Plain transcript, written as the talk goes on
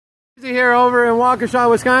here over in Waukesha,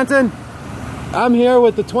 Wisconsin. I'm here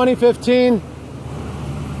with the 2015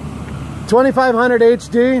 2500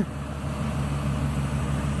 HD.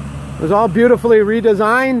 It was all beautifully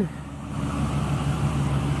redesigned.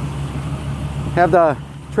 Have the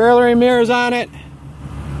trailering mirrors on it.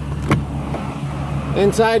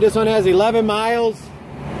 Inside, this one has 11 miles.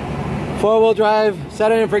 4-wheel drive,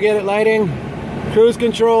 set it and forget it lighting. Cruise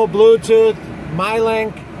control, Bluetooth,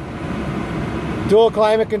 MyLink, dual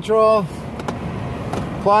climate control,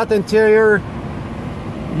 cloth interior,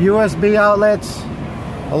 USB outlets,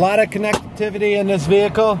 a lot of connectivity in this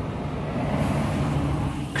vehicle.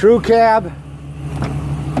 Crew cab,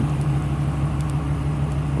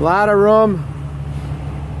 a lot of room.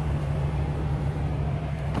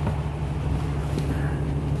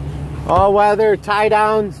 All weather, tie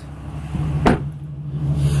downs,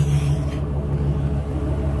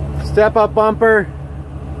 step up bumper,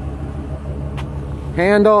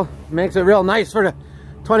 handle, makes it real nice for the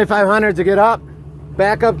 2500 to get up.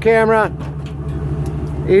 Backup camera,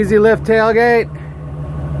 easy lift tailgate,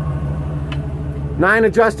 9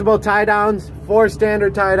 adjustable tie downs, 4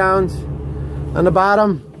 standard tie downs on the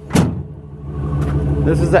bottom.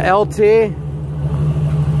 This is the LT.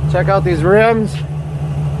 Check out these rims.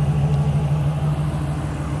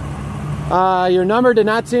 Your number did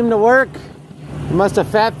not seem to work. You must have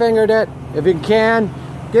fat fingered it. If you can,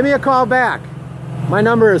 give me a call back. My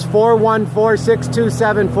number is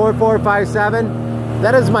 414-627-4457.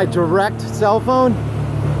 That is my direct cell phone.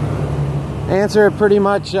 Answer it pretty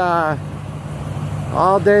much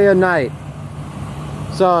all day and night.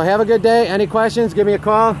 So have a good day. Any questions, give me a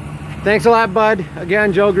call. Thanks a lot, bud.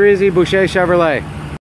 Again, Joe Greasy, Boucher Chevrolet.